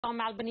Tom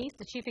Albanese,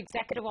 the Chief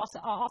Executive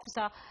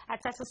Officer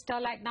at Sesa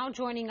Sterlite, now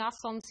joining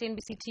us on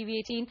CNBC TV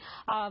 18.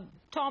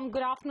 Tom,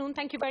 good afternoon.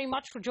 Thank you very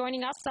much for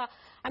joining us.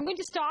 I'm going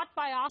to start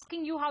by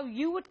asking you how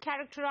you would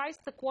characterize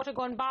the quarter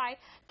gone by,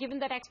 given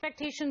that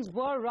expectations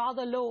were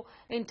rather low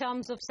in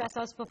terms of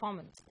Sesa's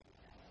performance.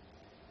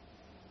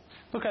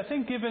 Look, I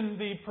think given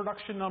the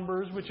production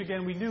numbers, which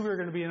again we knew we were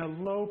going to be in a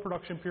low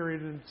production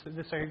period in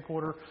the second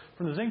quarter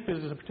from the zinc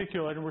business in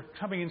particular, and we're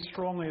coming in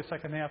strongly in the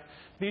second half,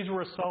 these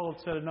were a solid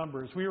set of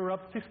numbers. We were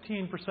up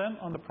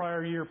 15% on the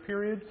prior year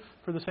period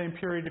for the same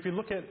period. If you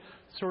look at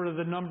sort of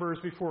the numbers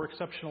before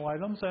exceptional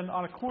items, and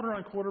on a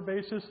quarter-on-quarter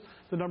basis,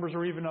 the numbers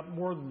are even up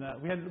more than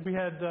that. We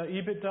had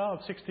EBITDA of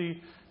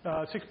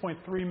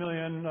 6.3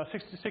 million,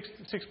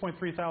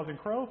 6.3 thousand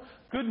crore,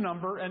 good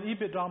number, and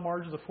EBITDA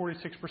margins of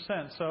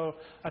 46%. So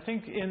I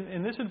think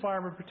in this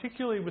environment,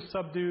 particularly with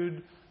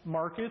subdued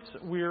markets,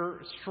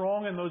 we're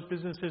strong in those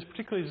businesses,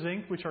 particularly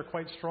zinc, which are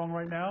quite strong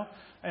right now.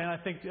 And I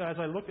think as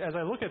I look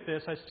at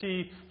this, I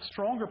see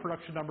stronger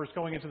production numbers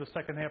going into the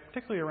second half,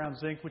 particularly around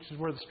zinc, which is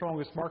where the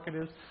strongest market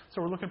is.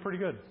 So we're looking pretty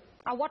good.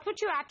 What would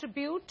you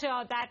attribute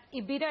that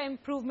EBITDA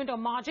improvement or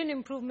margin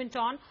improvement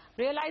on?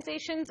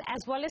 Realizations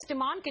as well as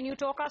demand? Can you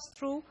talk us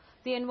through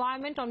the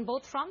environment on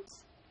both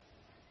fronts?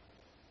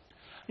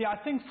 Yeah, I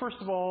think first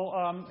of all,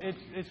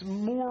 it's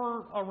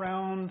more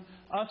around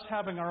us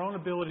having our own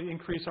ability to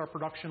increase our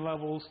production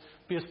levels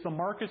because the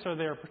markets are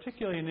there,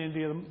 particularly in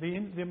India.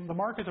 The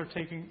markets are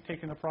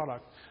taking the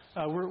product.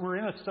 We're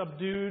in a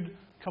subdued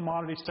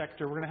commodity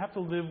sector. We're going to have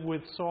to live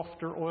with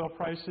softer oil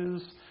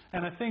prices,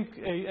 and I think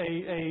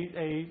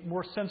a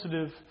more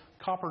sensitive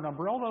copper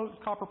number. Although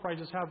copper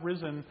prices have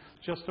risen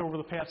just over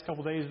the past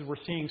couple of days,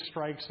 we're seeing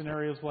strikes in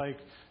areas like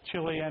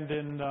Chile and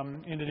in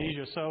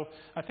Indonesia. So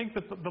I think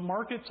that the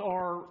markets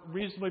are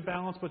reasonably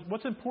balanced, but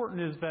what's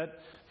important is that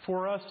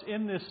for us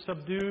in this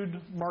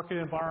subdued market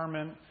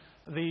environment,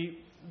 the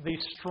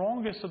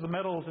strongest of the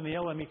metals in the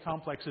LME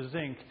complex is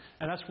zinc,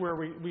 and that's where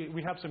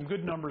we have some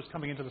good numbers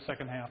coming into the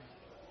second half.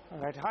 All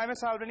right. Hi,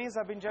 Mr. Albanese.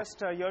 I've been just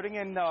hearing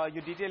in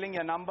you detailing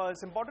your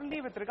numbers. Importantly,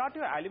 with regard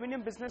to your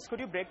aluminium business, could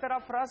you break that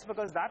up for us?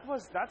 Because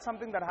that's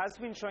something that has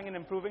been showing an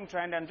improving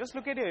trend. And just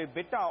look at your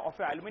EBITDA of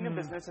your aluminium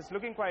business. It's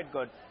looking quite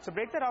good. So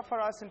break that up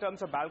for us in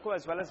terms of Balco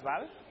as well as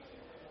Val.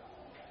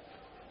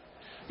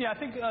 Yeah, I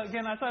think,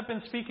 again, as I've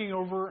been speaking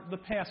over the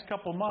past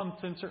couple months,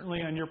 and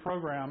certainly on your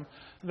program,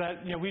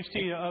 that we've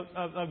seen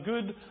a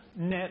good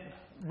net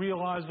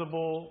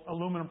realizable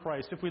aluminum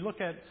price. If we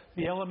look at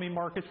the LME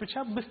markets, which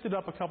have lifted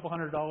up a couple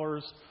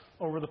 $100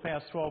 over the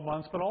past 12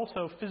 months, but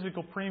also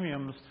physical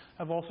premiums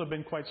have also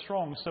been quite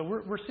strong. So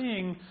we're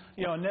seeing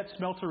a net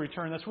smelter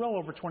return that's well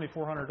over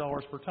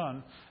 $2,400 per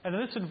ton. And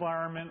in this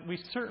environment, we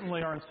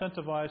certainly are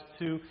incentivized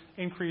to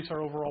increase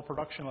our overall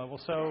production level.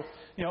 So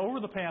over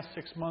the past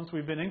 6 months,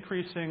 we've been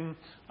increasing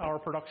our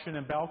production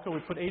in Balco. We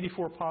put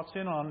 84 pots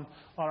in on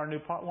our new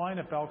pot line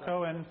at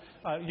Balco, and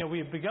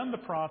we've begun the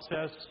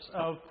process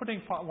of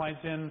putting pot lines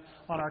in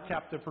on our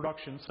captive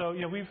production. So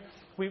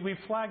we've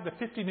flagged the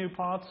 50 new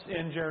pots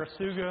in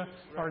Jarasuga.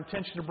 Our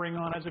intention to bring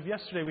on, as of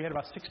yesterday, we had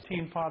about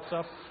 16 pots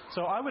up.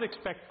 So I would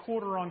expect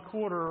quarter on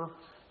quarter,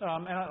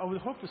 and I would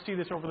hope to see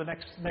this over the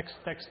next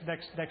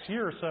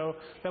year or so,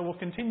 that we'll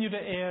continue to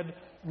add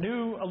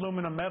new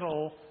aluminum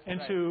metal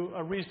into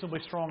a reasonably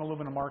strong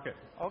aluminum market.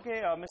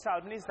 Okay, Mr.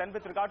 Albanese, then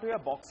with regard to your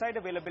bauxite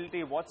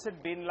availability, what's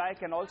it been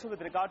like? And also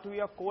with regard to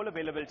your coal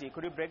availability,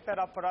 could you break that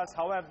up for us?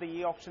 How have the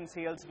e-auction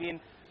sales been?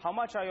 How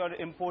much are you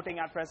importing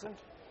at present?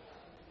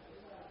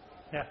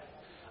 Yeah.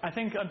 I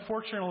think,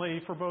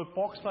 unfortunately, for both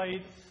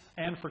bauxite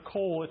and for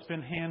coal, it's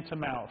been hand to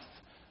mouth.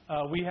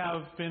 We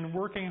have been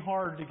working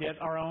hard to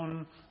get our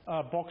own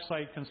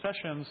bauxite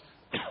concessions,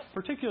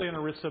 particularly in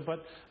Orissa,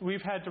 but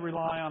we've had to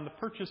rely on the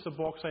purchase of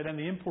bauxite and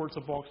the imports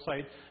of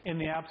bauxite in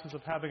the absence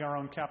of having our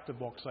own captive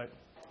bauxite.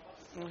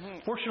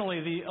 Fortunately,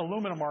 the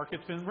aluminum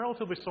market's been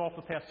relatively soft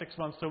the past 6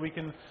 months, so we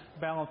can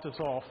balance this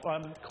off.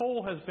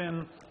 Coal has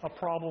been a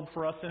problem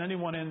for us and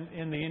anyone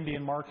in the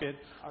Indian market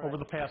over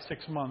the past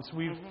 6 months.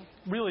 We've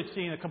really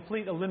seen a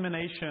complete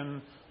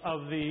elimination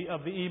of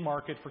the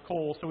e-market for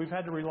coal, so we've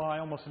had to rely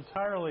almost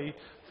entirely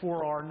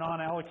for our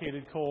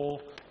non-allocated coal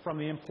from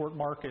the import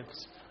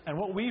markets. And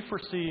what we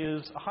foresee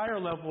is a higher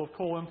level of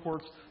coal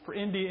imports for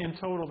India in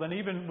total than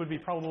even would be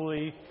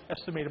probably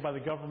estimated by the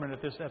government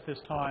at this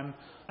time.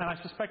 And I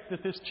suspect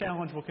that this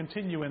challenge will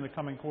continue in the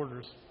coming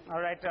quarters.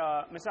 All right,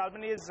 Mr.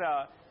 Albanese,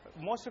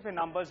 most of your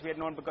numbers we had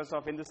known because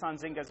of Hindustan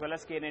Zinc as well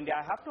as K in India.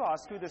 I have to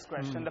ask you this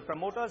question. The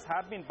promoters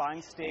have been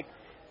buying stake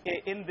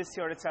in this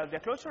year itself.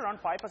 They're close to around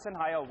 5%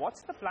 higher.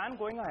 What's the plan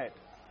going ahead?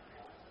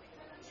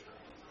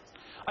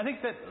 I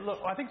think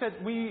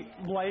that we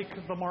like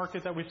the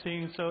market that we've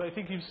seen. So I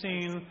think you've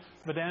seen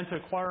Vedanta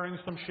acquiring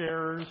some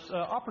shares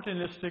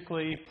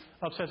opportunistically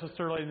of Sesa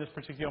Sterlite in this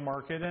particular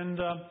market. And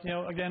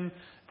again,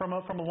 from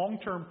a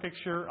long-term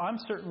picture, I'm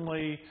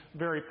certainly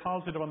very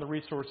positive on the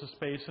resources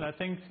space. And I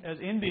think as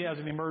India as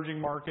an emerging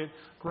market,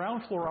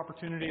 ground floor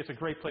opportunity is a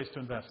great place to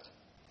invest.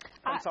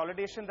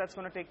 consolidation that's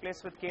going to take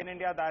place with Kane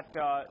India,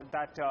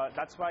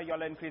 that's why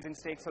y'all are increasing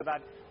stakes, so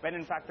that when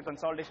in fact the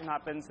consolidation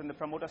happens and the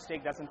promoter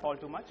stake doesn't fall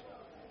too much?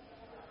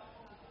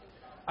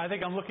 I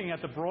think I'm looking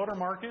at the broader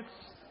markets.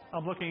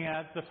 I'm looking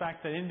at the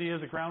fact that India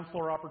is a ground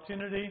floor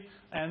opportunity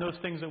and those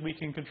things that we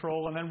can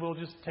control, and then we'll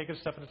just take it a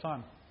step at a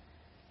time.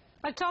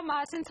 Well, Tom,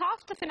 since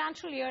half the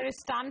financial year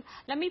is done,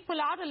 let me pull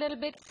out a little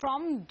bit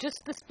from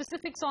just the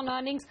specifics on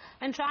earnings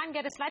and try and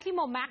get a slightly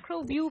more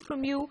macro view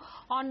from you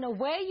on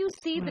where you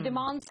see the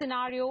demand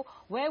scenario,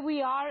 where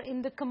we are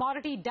in the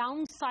commodity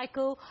down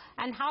cycle,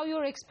 and how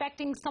you're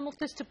expecting some of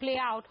this to play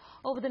out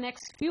over the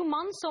next few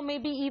months or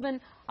maybe even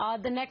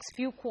the next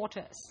few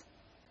quarters.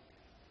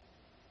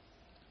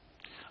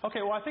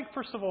 Okay, well, I think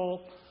first of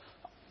all,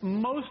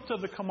 most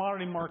of the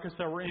commodity markets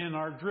that we're in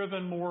are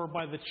driven more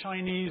by the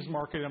Chinese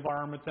market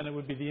environment than it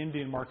would be the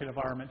Indian market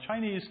environment.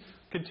 Chinese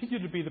continue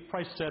to be the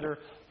price setter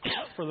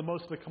for the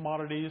most of the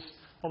commodities,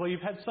 although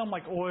you've had some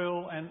like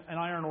oil and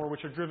iron ore,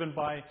 which are driven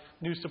by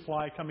new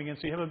supply coming in,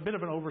 so you have a bit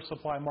of an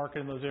oversupply market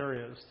in those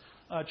areas.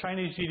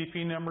 Chinese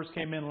GDP numbers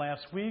came in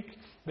last week.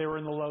 They were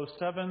in the low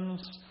 7s.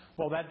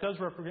 Well, that does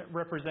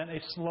represent a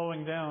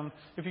slowing down.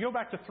 If you go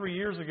back to 3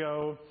 years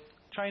ago,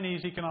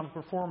 Chinese economic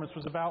performance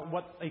was about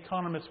what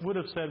economists would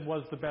have said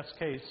was the best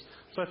case.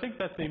 So I think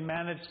that the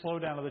managed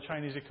slowdown of the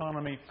Chinese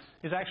economy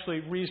is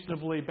actually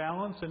reasonably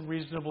balanced and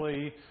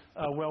reasonably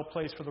well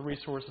placed for the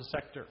resources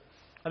sector.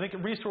 I think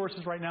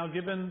resources right now,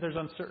 given there's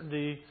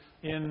uncertainty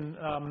in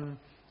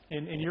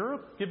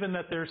Europe, given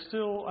that there's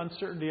still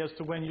uncertainty as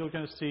to when you're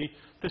going to see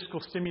fiscal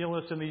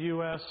stimulus in the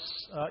U.S.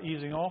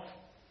 Easing off,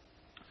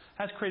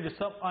 has created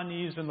some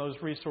unease in those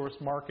resource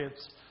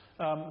markets.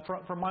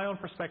 From my own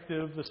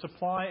perspective, the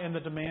supply and the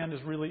demand is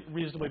really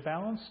reasonably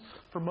balanced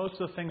for most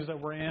of the things that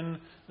we're in.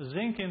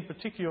 Zinc in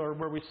particular,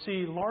 where we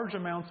see large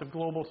amounts of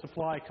global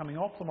supply coming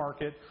off the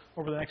market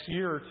over the next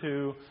year or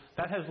two,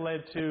 that has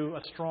led to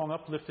a strong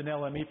uplift in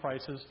LME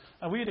prices,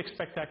 and we'd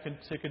expect that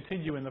to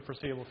continue in the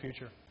foreseeable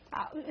future.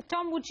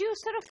 Tom, would you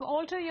sort of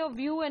alter your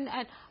view,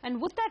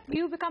 and would that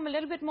view become a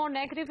little bit more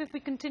negative if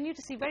we continue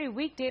to see very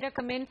weak data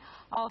come in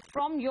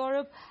from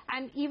Europe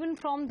and even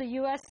from the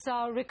U.S.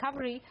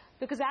 recovery?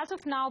 Because as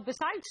of now,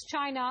 besides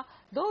China,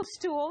 those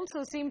two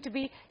also seem to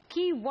be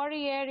key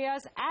worry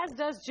areas, as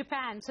does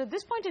Japan. So at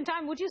this point in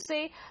time, would you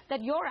say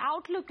that your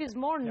outlook is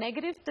more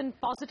negative than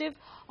positive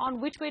on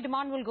which way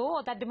demand will go,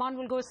 or that demand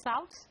will go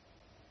south?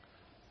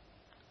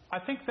 I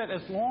think that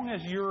as long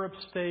as Europe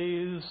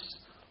stays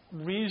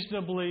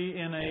reasonably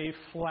in a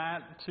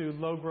flat to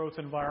low growth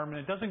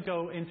environment, it doesn't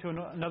go into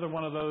another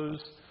one of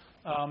those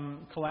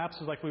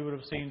collapses like we would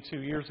have seen 2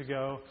 years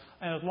ago,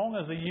 and as long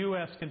as the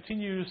U.S.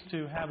 continues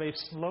to have a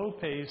slow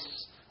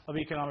pace of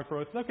economic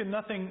growth, look at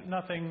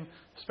nothing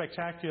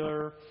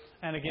spectacular,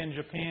 and again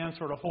Japan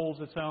sort of holds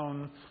its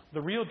own,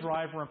 the real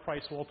driver in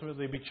price will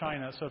ultimately be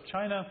China. So if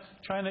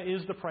China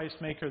is the price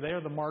maker, they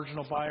are the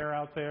marginal buyer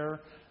out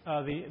there.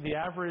 The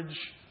average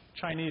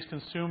Chinese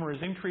consumer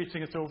is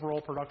increasing its overall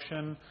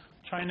production.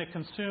 China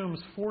consumes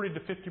 40 to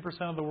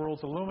 50% of the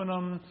world's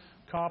aluminum,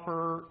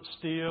 copper,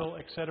 steel,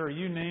 etc.,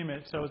 you name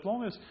it. So as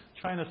long as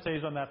China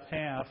stays on that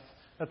path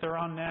that they're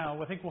on now,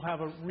 I think we'll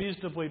have a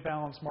reasonably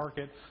balanced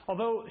market.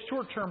 Although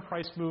short-term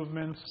price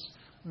movements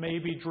may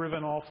be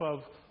driven off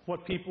of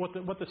what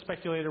the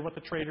speculator, what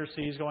the trader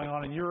sees going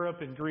on in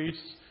Europe, in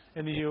Greece,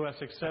 in the U.S.,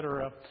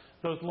 etc.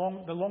 The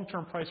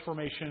long-term price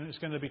formation is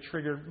going to be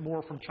triggered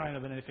more from China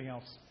than anything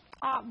else.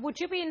 Would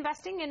you be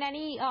investing in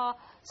any,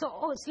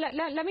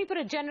 let me put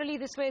it generally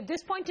this way, at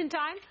this point in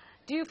time,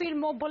 do you feel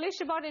more bullish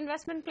about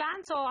investment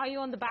plans, or are you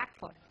on the back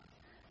foot?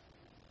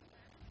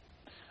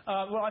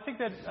 Well, I think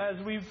that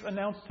as we've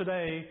announced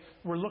today,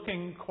 we're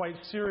looking quite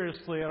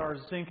seriously at our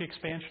zinc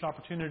expansion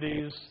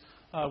opportunities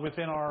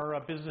within our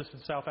business in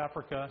South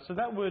Africa. So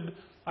that would,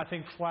 I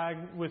think, flag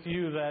with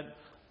you that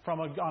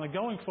on a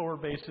going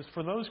forward basis,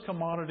 for those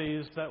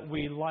commodities that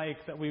we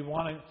like, that we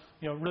want to,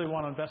 really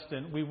want to invest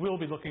in, we will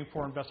be looking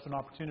for investment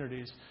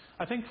opportunities.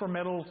 I think for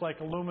metals like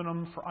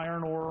aluminum, for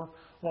iron ore,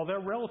 while they're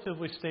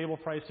relatively stable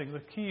pricing,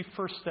 the key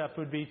first step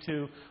would be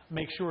to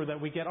make sure that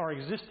we get our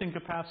existing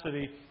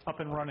capacity up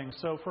and running.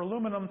 So for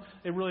aluminum,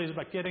 it really is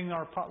about getting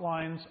our pot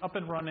lines up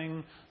and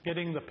running,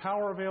 getting the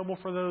power available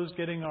for those,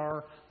 getting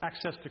our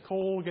access to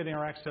coal, getting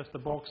our access to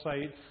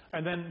bauxite,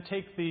 and then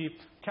take the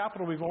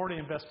capital we've already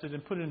invested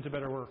and put it into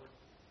better work.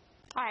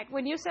 All right.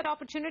 When you said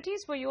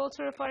opportunities, were you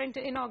also referring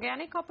to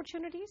inorganic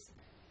opportunities?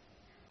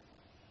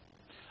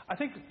 I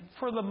think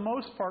for the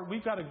most part,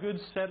 we've got a good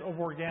set of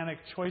organic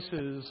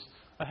choices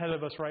ahead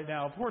of us right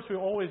now. Of course, we'll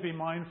always be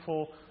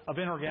mindful of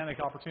inorganic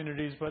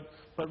opportunities,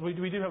 but we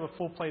do have a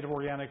full plate of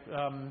organic,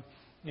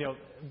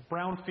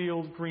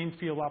 brownfield,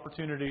 greenfield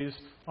opportunities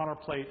on our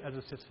plate as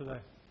it sits today.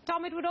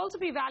 Tom, it would also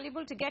be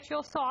valuable to get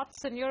your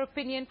thoughts and your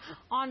opinion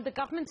on the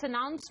government's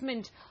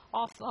announcement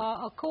of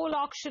a coal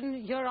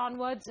auction here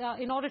onwards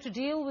in order to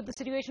deal with the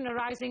situation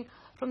arising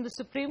from the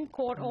Supreme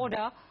Court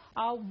order.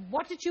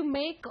 What did you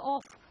make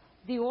of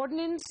the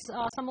ordinance,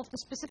 some of the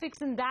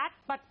specifics in that,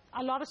 but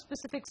a lot of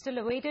specifics still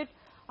awaited?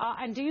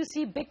 And do you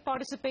see big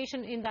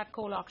participation in that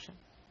coal auction?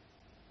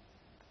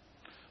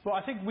 Well,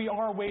 I think we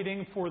are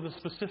waiting for the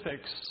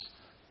specifics.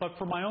 But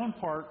for my own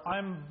part,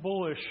 I'm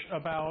bullish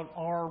about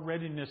our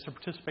readiness to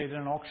participate in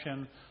an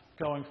auction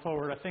going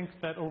forward. I think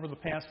that over the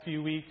past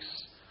few weeks,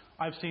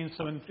 I've seen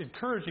some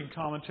encouraging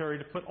commentary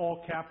to put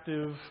all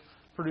captive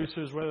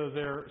producers, whether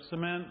they're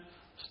cement,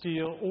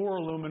 steel, or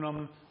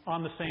aluminum,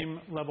 on the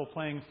same level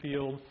playing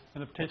field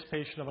in the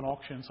participation of an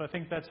auction. So I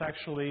think that's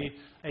actually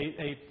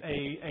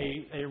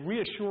a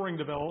reassuring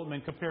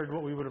development compared to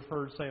what we would have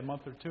heard, say, a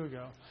month or two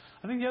ago.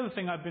 I think the other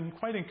thing I've been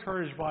quite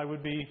encouraged by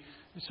would be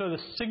sort of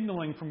the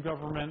signaling from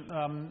government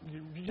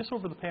just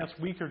over the past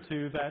week or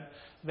two that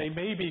they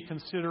may be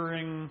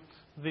considering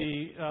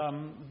the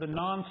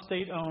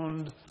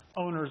non-state-owned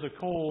owners of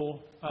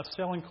coal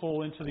selling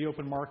coal into the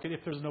open market if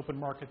there's an open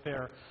market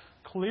there.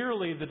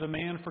 Clearly, the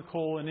demand for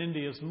coal in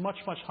India is much,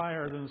 much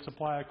higher than the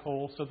supply of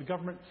coal, so the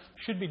government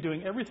should be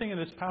doing everything in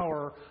its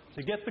power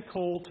to get the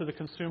coal to the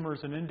consumers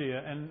in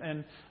India.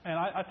 And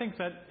I think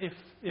that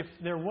if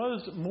there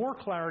was more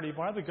clarity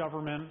by the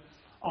government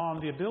on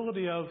the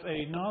ability of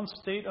a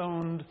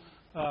non-state-owned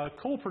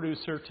coal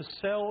producer to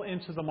sell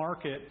into the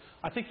market,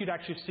 I think you'd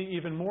actually see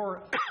even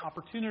more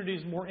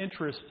opportunities, more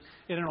interest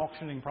in an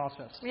auctioning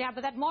process. Yeah,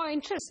 but that more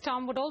interest,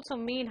 Tom, would also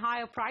mean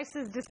higher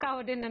prices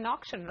discovered in an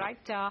auction, right?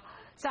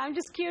 So I'm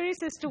just curious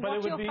as to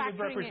what you're factoring in.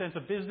 But it represents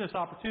a business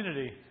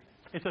opportunity.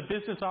 It's a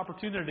business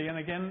opportunity. And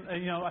again,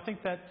 I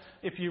think that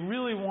if you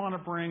really want to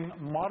bring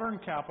modern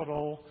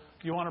capital,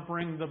 you want to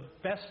bring the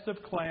best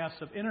of class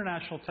of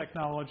international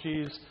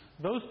technologies,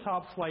 those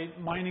top flight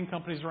mining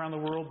companies around the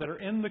world that are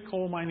in the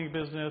coal mining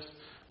business,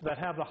 that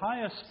have the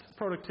highest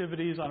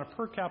productivities on a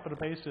per capita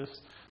basis,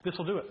 this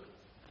will do it.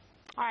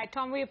 All right,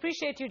 Tom, we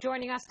appreciate you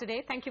joining us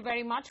today. Thank you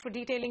very much for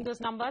detailing those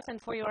numbers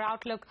and for your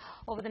outlook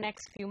over the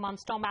next few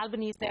months. Tom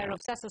Albanese there of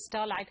Sesa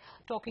Sterlite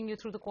talking you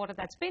through the quarter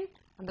that's been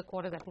and the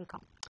quarter that will come.